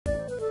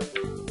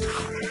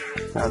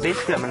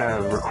Basically, I'm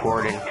gonna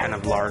record in kind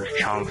of large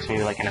chunks,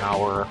 maybe like an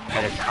hour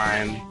at a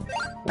time,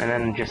 and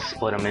then just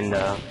split them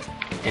into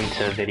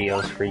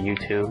videos for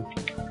YouTube.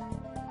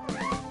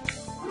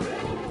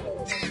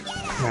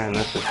 And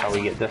this is how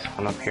we get this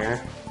one up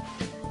here.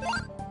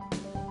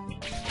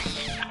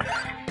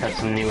 Got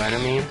some new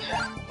enemies.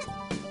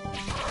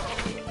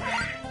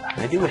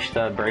 I do wish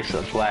the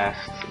Bracelet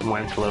Blast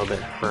went a little bit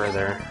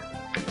further.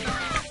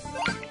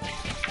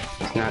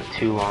 It's not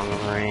too long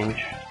of a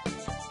range.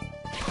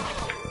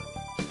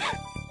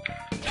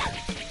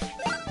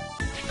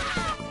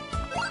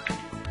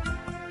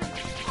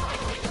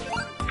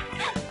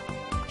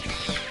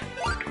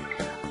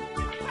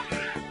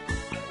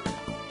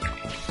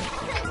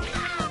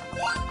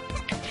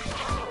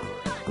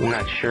 I'm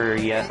not sure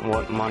yet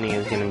what money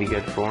is going to be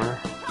good for.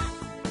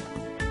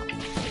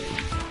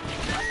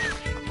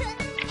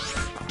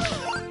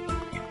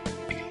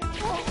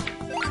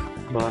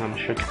 But I'm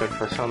sure it's good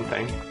for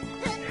something.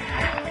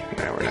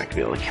 Alright, we're not going to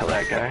be able to kill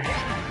that guy.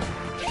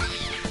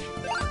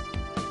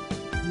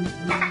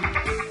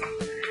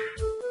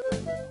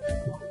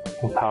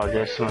 I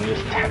apologize, someone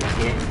just tapped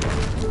me.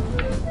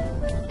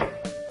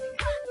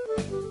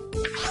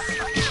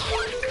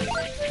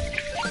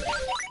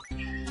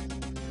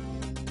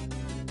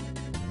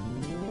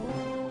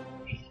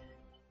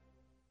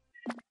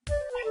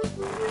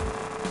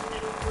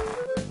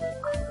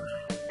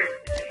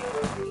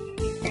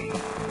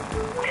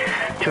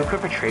 To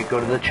equip a trait, go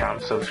to the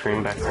Chomp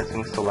subscreen by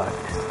pressing select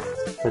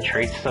the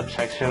trait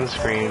subsection of the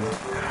screen.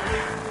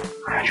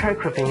 Try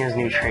equipping his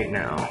new trait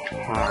now.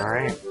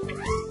 Alright.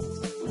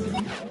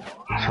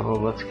 So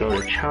let's go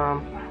to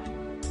Chomp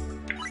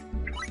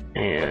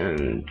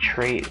and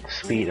trait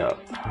speed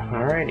up.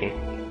 Alrighty.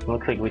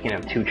 Looks like we can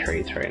have 2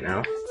 traits right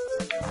now.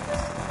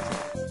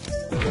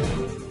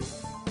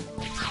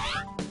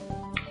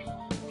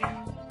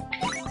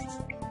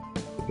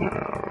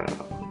 Alright,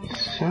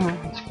 so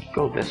let's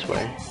go this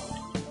way.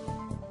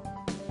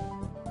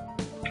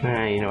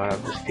 You know what, I'll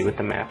just do what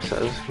the map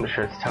says. I'm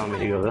sure it's telling me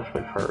to go this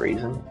way for a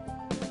reason.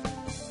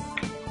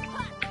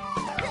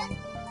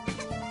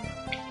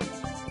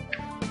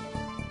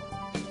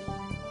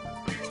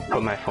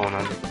 Put my phone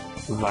on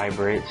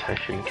vibrate so I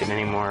shouldn't get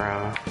any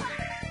more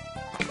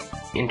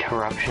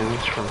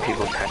interruptions from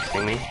people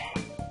texting me.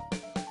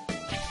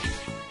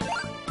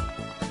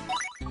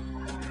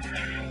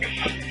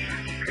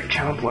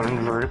 Chomp learned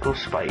vertical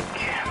spike.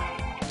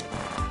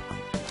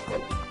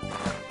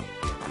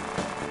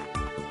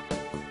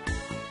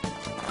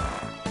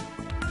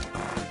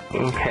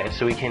 Okay,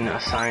 so we can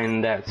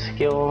assign that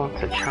skill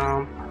to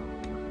Chomp.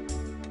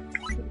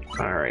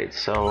 Alright,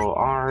 so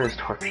R is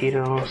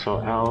torpedo, so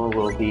L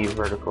will be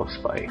vertical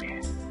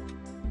spike.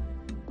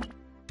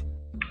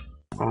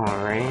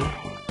 Alright.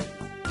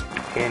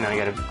 Okay, now I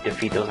gotta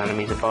defeat those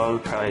enemies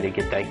above, probably to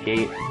get that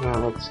gate.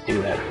 Well, let's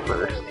do that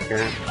first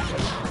here.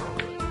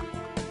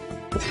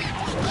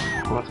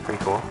 Well, that's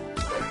pretty cool.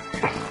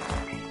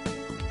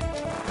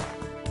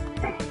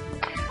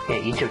 Yeah,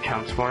 each of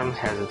Chomp's forms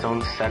has its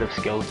own set of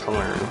skills to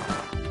learn.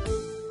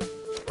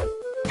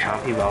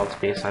 Chomp evolves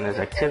based on his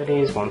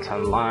activities. Once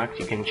unlocked,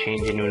 you can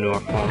change into a newer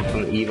form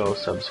from the Evo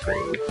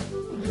subscreen.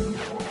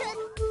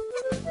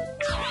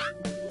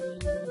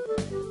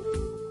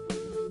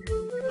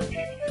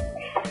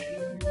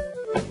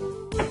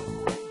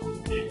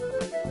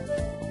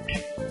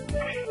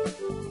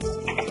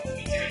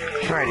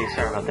 Alrighty,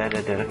 sorry about that.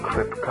 I did a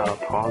quick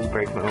pause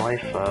break. My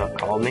wife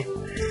called me.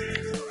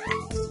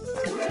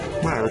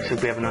 Alright, looks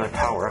like we have another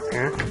power up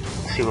here.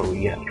 Let's see what we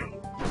get.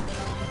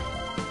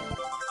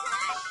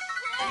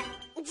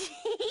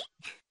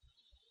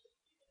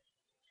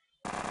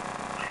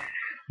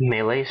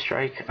 Melee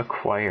strike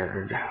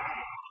acquired.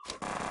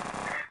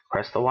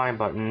 Press the Y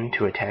button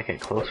to attack at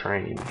close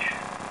range.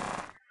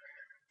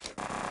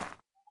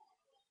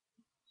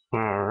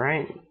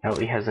 Alright,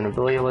 Ellie has an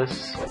ability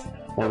list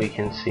that we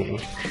can see.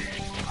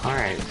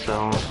 Alright,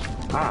 so...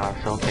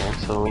 okay,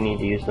 so we need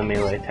to use the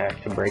melee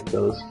attack to break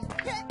those.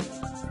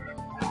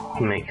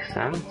 Makes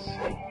sense.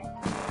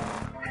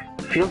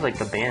 Feels like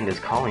the band is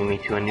calling me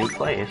to a new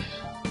place.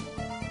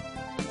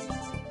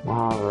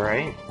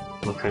 Alright.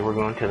 Looks like we're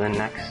going to the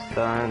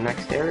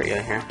next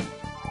area here.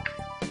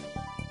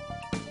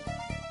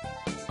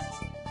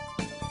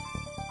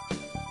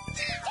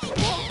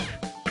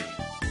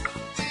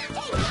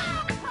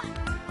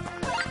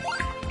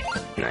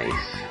 Nice.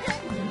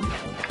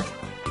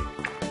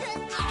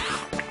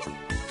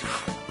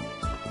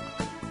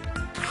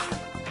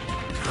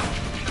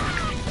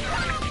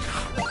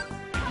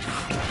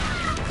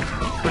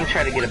 I'm gonna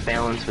try to get a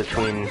balance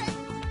between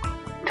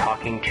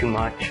talking too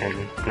much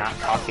and not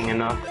talking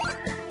enough.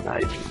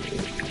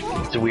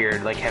 It's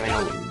weird, like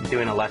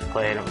doing a Let's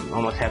Play. I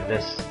almost have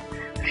this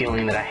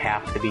feeling that I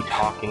have to be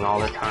talking all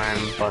the time,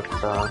 but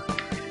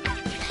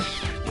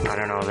I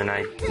don't know. Then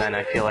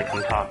I feel like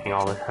I'm talking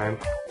all the time.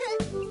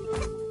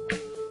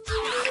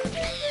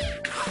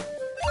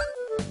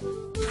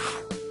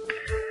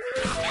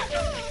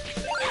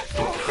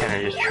 Kind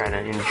of just try to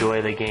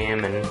enjoy the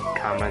game and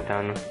comment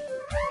on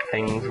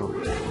things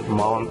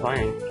while I'm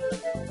playing.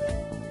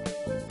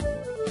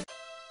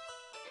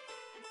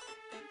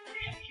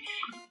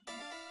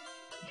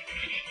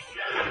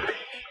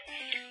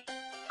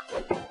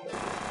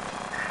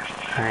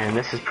 And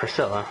this is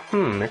Priscilla.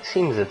 It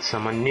seems that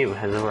someone new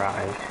has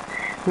arrived.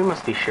 We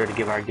must be sure to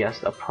give our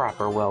guest a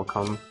proper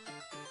welcome.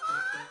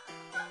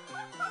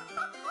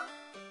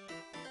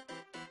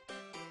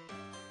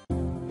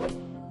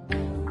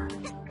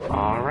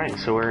 Alright,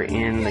 so we're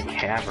in the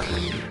cavern.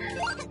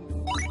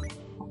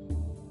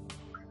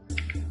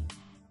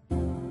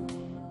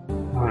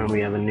 We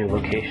have a new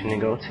location to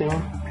go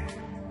to.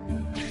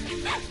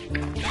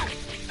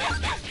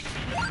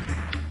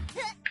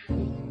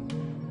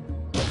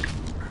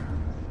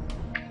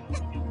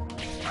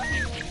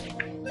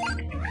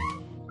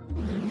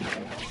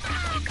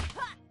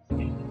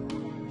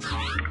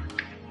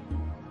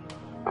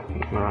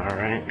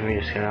 Alright, let me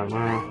just get out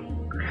now.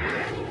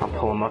 I'll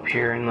pull him up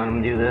here and let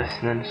him do this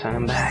and then send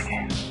him back.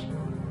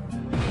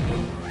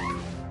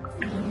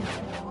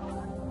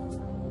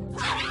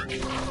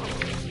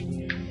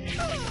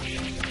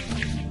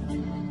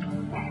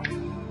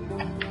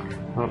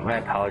 Oh, I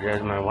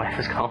apologize, my wife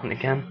is calling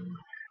again.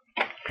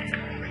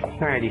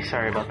 Alrighty,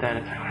 sorry about that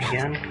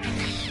again.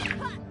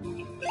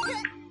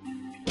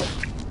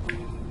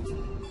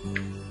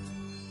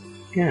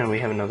 Yeah, we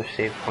have another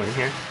save point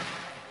here.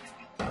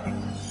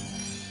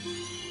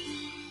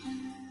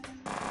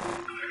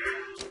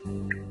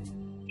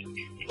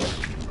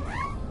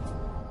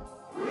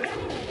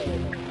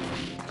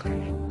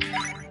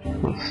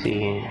 Let's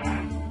see.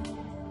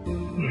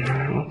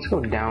 Let's go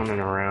down and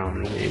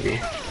around, maybe.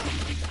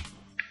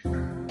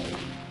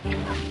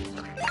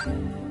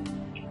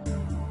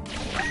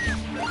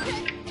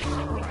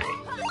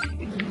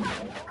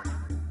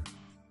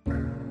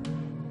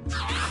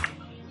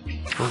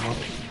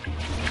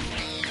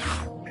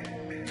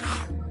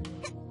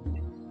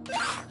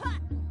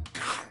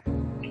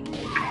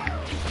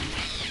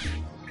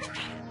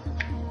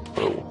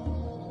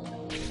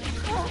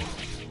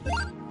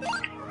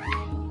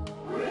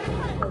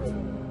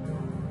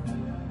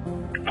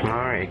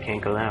 Alright,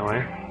 can't go that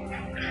way.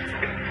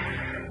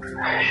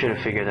 I should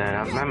have figured that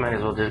out. I might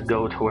as well just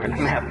go to where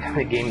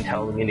the game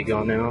tells me to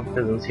go now.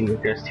 Doesn't seem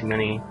like there's too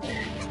many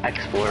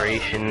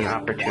exploration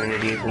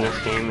opportunities in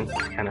this game. It's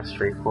kind of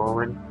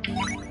straightforward.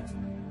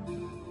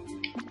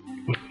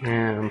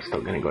 Yeah, I'm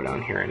still gonna go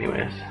down here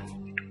anyways.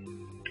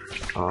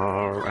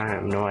 Alright, I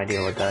have no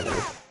idea what that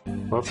is.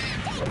 Whoops.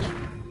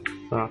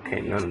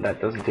 Okay, none of that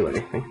doesn't do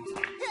anything.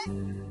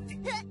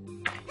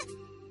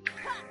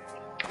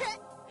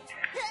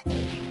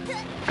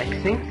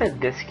 I think that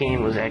this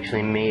game was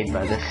actually made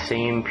by the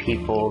same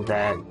people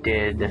that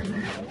did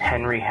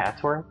Henry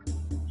Hathaway.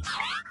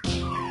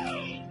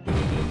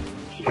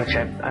 Which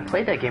I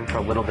played that game for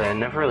a little bit. I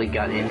never really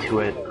got into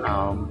it.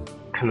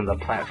 Kind of the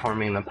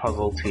platforming, the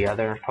puzzle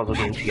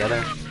game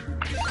together.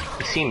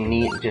 It seemed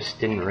neat, just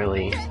didn't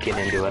really get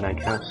into it, I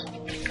guess.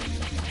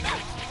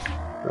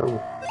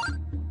 Oh.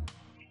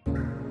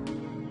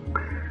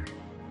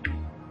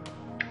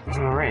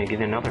 Alright, get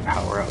another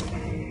power up.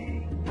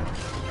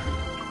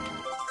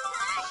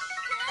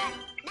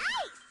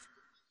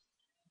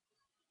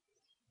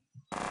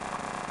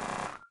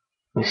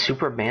 The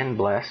Super Band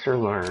Blaster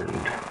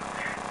learned.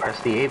 Press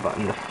the A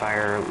button to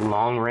fire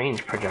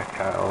long-range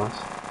projectiles.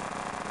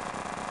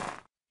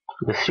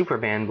 The Super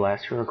Band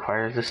Blaster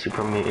requires the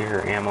Super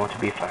Meter ammo to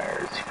be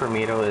fired. Super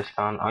Meter is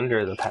found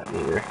under the pet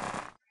meter.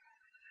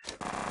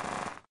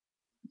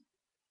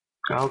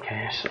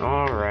 Okay, so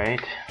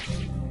alright.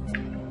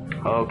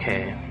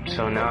 Okay,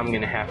 so now I'm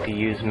gonna have to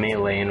use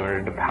melee in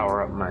order to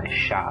power up my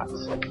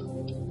shots.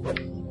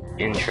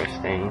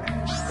 Interesting.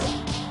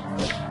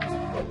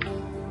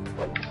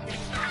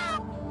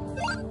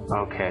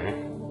 Okay.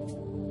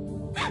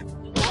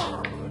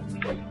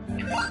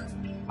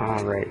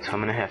 Alright, so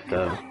I'm gonna have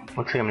to...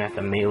 Looks like I'm gonna have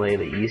to melee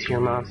the easier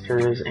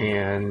monsters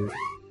and...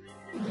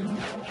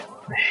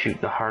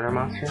 shoot the harder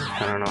monsters?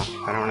 I don't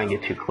know. I don't want to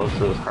get too close to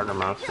those harder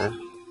monsters.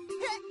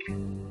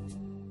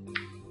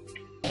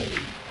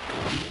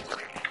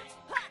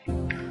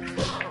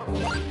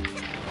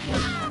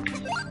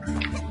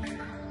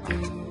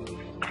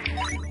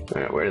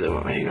 Alright, where do they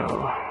want me to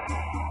go?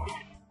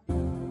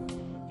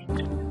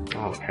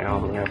 Okay, all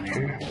the way up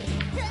here.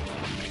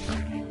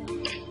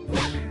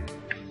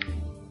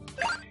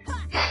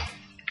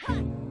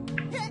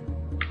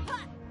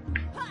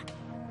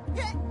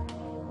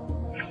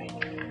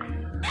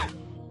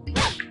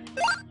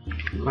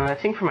 I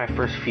think for my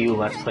first few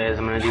Let's Plays,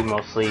 I'm going to do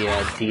mostly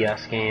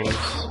DS games.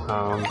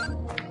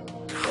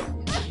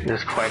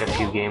 There's quite a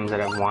few games that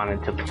I've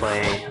wanted to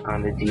play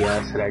on the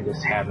DS that I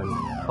just haven't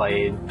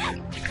played.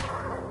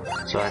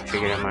 So I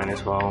figured I might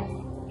as well.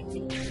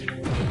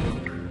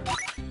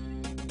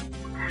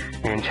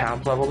 And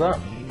Chomp leveled up.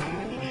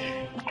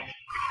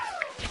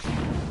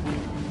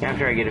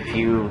 After I get a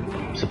few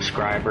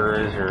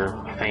subscribers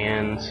or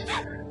fans,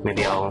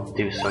 maybe I'll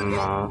do some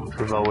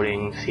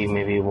voting, see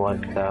maybe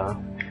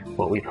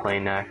what we play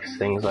next,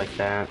 things like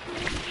that.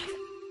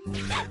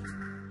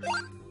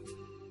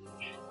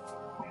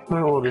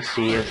 Well, we'll just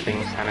see as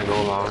things kind of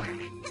go along.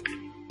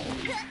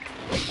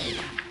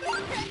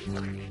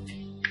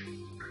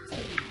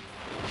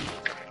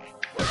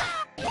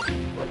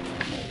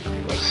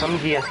 some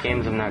DS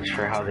games I'm not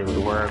sure how they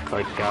would work.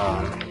 Like,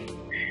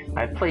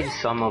 I've played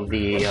some of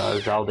the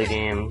Zelda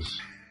games.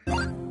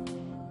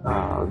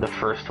 The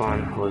first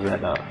one was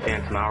at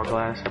Phantom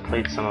Hourglass. I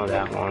played some of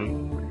that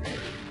one.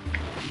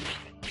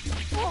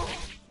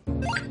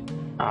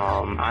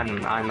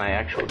 On my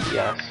actual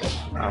DS,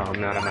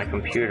 not on my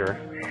computer.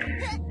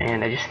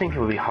 And I just think it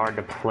would be hard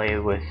to play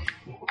with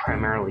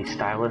primarily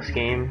stylus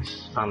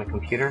games on the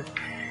computer.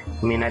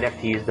 I mean, I'd have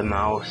to use the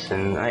mouse,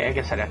 and I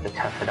guess I'd have to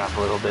test it out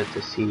a little bit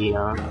to see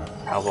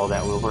how well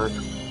that would work.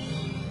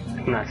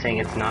 I'm not saying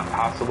it's not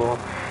possible,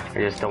 I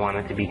just don't want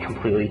it to be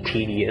completely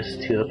tedious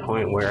to the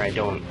point where I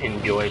don't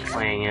enjoy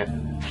playing it.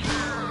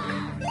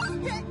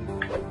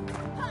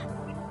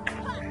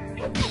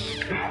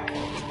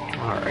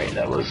 Alright,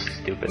 that was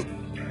stupid.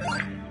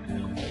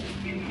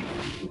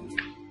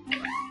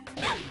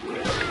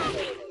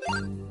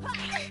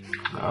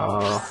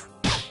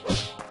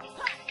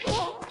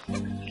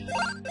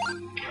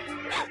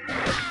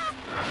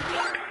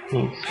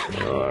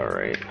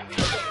 Alright.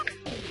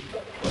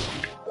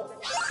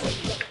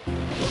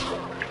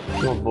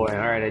 Oh boy,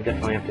 alright, I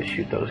definitely have to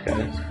shoot those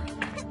guys.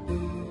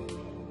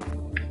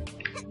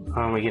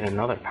 We get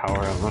another power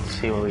up. Let's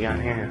see what we got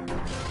here.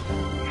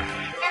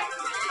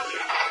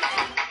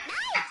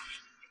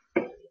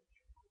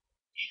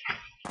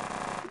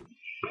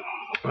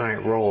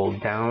 Alright, roll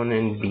down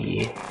and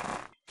B.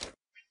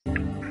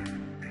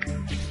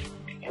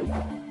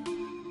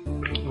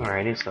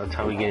 Alrighty, so that's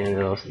how we get into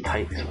those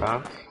tight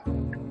spots.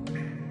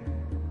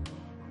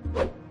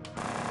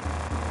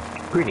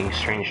 Greetings,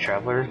 strange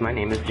travelers. My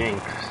name is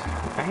Jinx.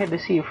 I had to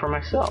see you for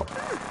myself.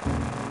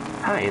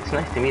 Hi, it's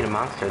nice to meet a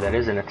monster that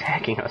isn't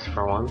attacking us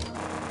for once.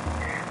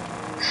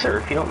 Sir,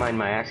 if you don't mind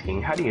my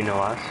asking, how do you know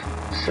us?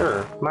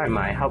 Sir,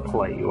 my, how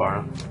polite you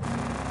are.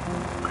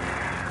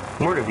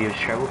 Word of you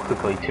has traveled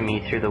quickly to me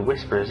through the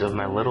whispers of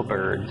my little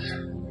birds.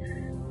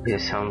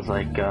 This sounds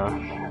like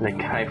the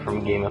guy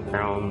from Game of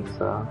Thrones.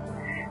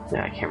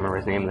 I can't remember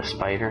his name, the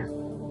spider.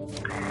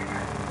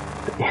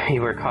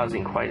 You were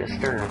causing quite a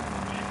stir.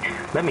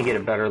 Let me get a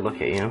better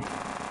look at you.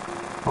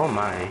 Oh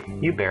my,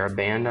 you bear a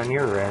band on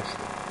your wrist.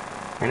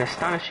 An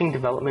astonishing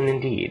development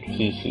indeed.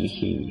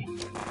 He.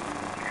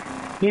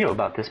 You know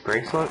about this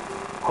bracelet?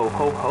 Ho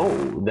ho ho,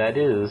 that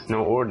is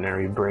no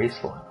ordinary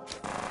bracelet.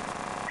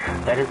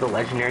 That is the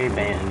legendary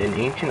band, an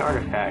ancient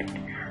artifact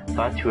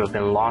thought to have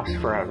been lost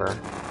forever.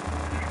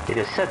 It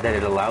is said that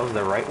it allows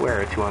the right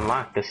wearer to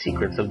unlock the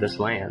secrets of this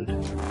land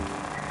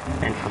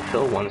and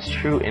fulfill one's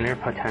true inner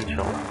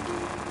potential.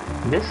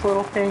 This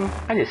little thing,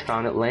 I just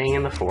found it laying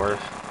in the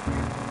forest.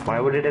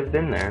 Why would it have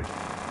been there?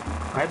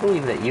 I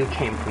believe that you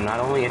came from not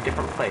only a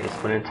different place,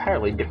 but an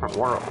entirely different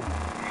world.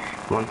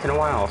 Once in a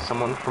while,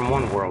 someone from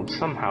one world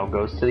somehow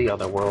goes to the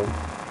other world.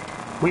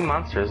 We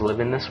monsters live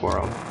in this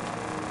world,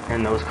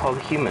 and those called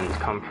humans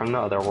come from the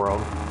other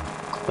world.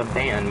 The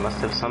band must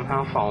have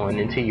somehow fallen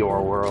into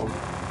your world.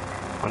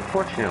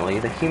 Unfortunately,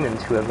 the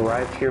humans who have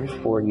arrived here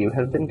before you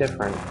have been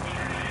different.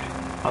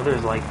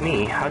 Others like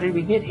me, how did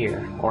we get here?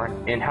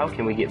 And how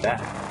can we get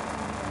back?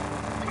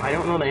 I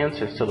don't know the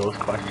answers to those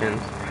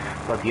questions,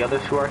 but the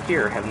others who are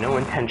here have no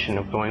intention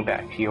of going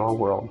back to your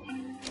world.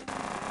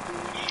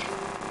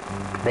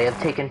 They have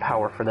taken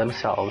power for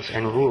themselves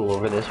and rule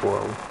over this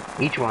world.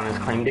 Each one has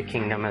claimed a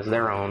kingdom as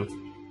their own.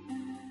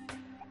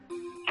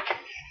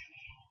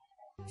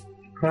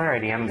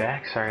 Alrighty, I'm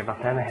back. Sorry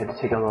about that. I had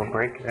to take a little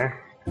break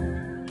there.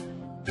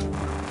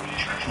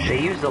 They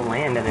use the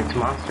land and its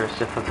monsters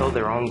to fulfill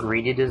their own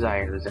greedy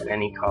desires at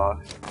any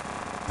cost.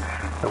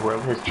 The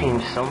world has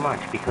changed so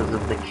much because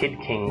of the Kid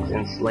King's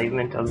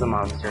enslavement of the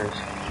monsters.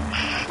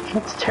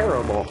 That's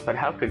terrible, but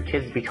how could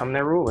kids become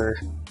their rulers?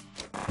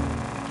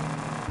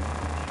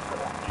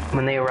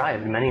 When they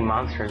arrived, many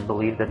monsters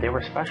believed that they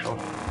were special.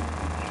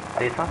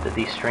 They thought that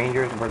these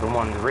strangers were the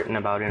ones written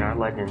about in our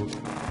legends.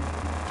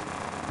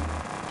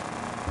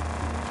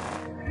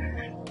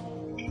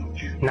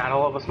 Not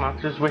all of us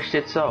monsters wished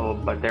it so,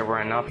 but there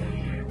were enough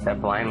that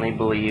blindly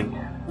believed.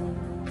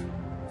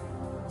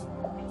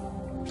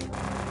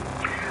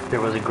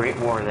 There was a great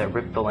war that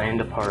ripped the land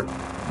apart.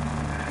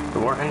 The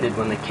war ended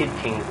when the Kid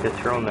Kings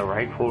dethroned the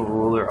rightful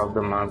ruler of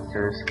the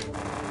monsters.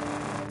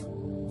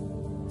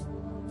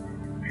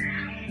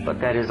 But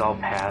that is all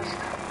past.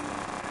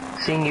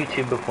 Seeing you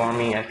two before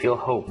me, I feel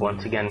hope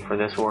once again for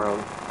this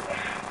world.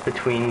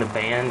 Between the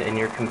band and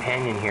your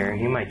companion here,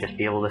 you might just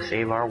be able to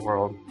save our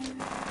world.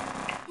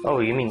 Oh,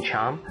 you mean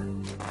Chomp?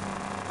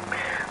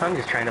 I'm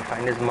just trying to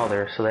find his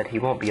mother so that he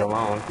won't be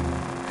alone.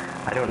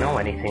 I don't know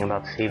anything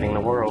about saving the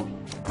world.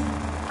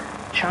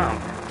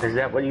 Chomp, is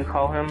that what you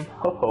call him?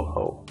 Ho ho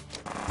ho.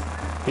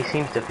 He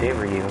seems to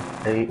favor you.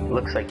 It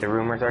looks like the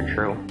rumors are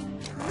true.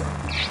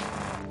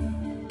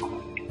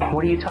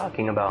 What are you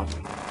talking about?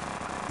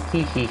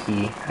 He.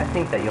 I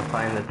think that you'll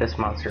find that this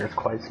monster is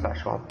quite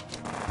special.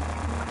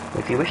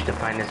 If you wish to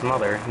find his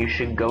mother, you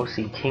should go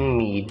see King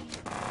Mead.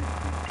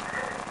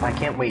 I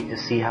can't wait to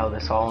see how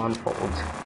this all unfolds.